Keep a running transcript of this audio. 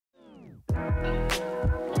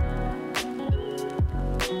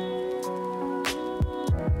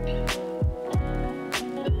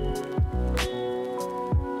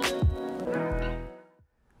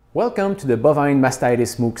Welcome to the Bovine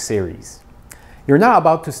Mastitis MOOC series. You're now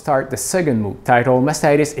about to start the second MOOC titled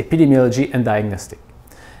Mastitis Epidemiology and Diagnostic.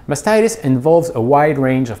 Mastitis involves a wide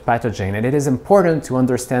range of pathogens, and it is important to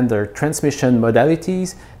understand their transmission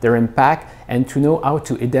modalities, their impact, and to know how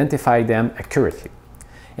to identify them accurately.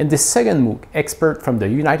 In this second MOOC, experts from the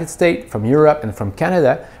United States, from Europe, and from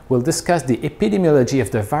Canada will discuss the epidemiology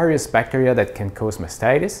of the various bacteria that can cause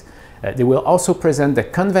mastitis. They will also present the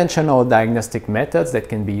conventional diagnostic methods that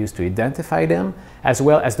can be used to identify them, as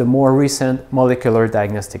well as the more recent molecular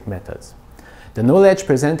diagnostic methods. The knowledge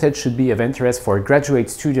presented should be of interest for graduate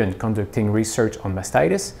students conducting research on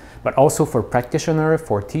mastitis, but also for practitioners,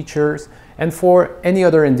 for teachers, and for any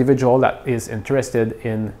other individual that is interested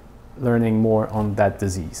in learning more on that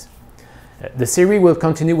disease. The series will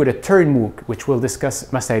continue with a third MOOC, which will discuss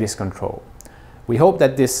mastitis control. We hope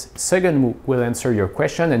that this second MOOC will answer your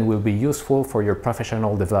question and will be useful for your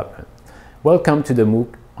professional development. Welcome to the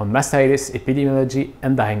MOOC on Mastitis Epidemiology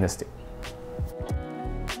and Diagnostic.